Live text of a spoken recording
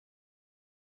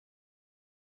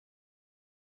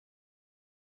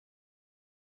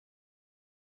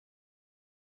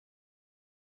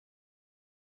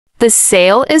The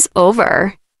sale is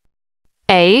over.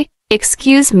 A.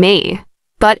 Excuse me,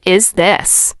 but is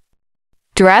this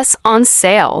dress on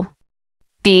sale?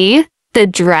 B. The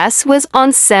dress was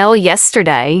on sale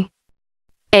yesterday.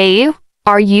 A.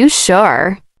 Are you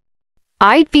sure?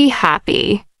 I'd be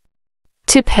happy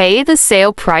to pay the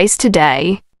sale price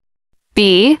today.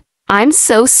 B. I'm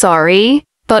so sorry,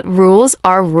 but rules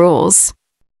are rules.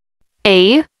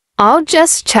 A. I'll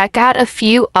just check out a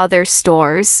few other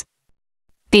stores.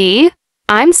 B.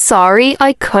 I'm sorry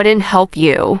I couldn't help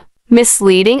you.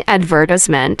 Misleading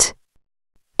advertisement.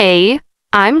 A.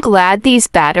 I'm glad these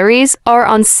batteries are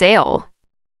on sale.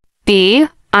 B.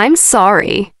 I'm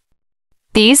sorry.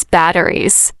 These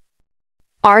batteries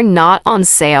are not on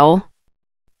sale.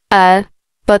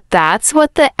 But that's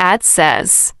what the ad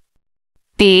says.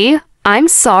 B. I'm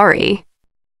sorry.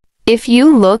 If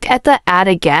you look at the ad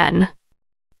again,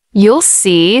 you'll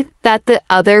see that the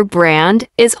other brand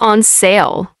is on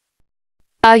sale.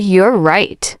 You're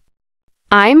right.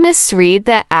 I misread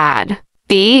the ad.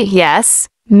 B. Yes,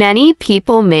 many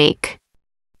people make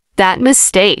that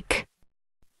mistake.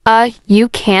 You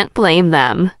can't blame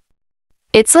them.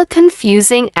 It's a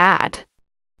confusing ad.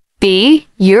 B.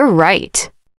 You're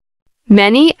right.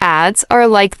 Many ads are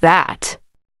like that.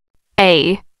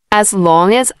 A. As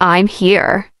long as I'm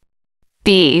here.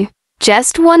 B.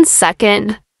 Just 1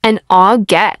 second, and I'll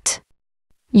get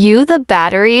you the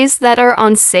batteries that are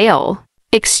on sale.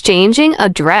 Exchanging a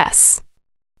dress.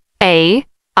 A.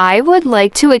 I would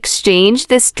like to exchange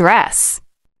this dress.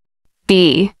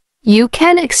 B. You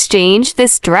can exchange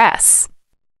this dress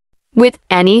with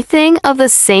anything of the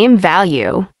same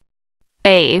value.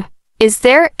 A. Is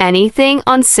there anything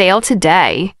on sale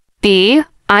today? B.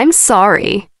 I'm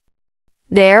sorry.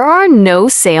 There are no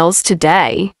sales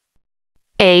today.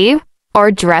 A.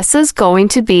 Are dresses going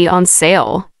to be on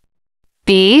sale?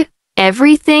 B.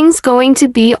 Everything's going to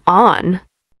be on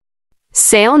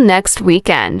sale next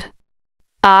weekend.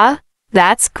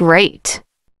 That's great.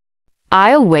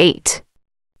 I'll wait.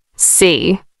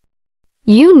 C.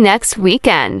 You next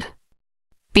weekend.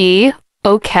 B.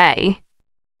 Okay.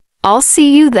 I'll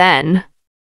see you then.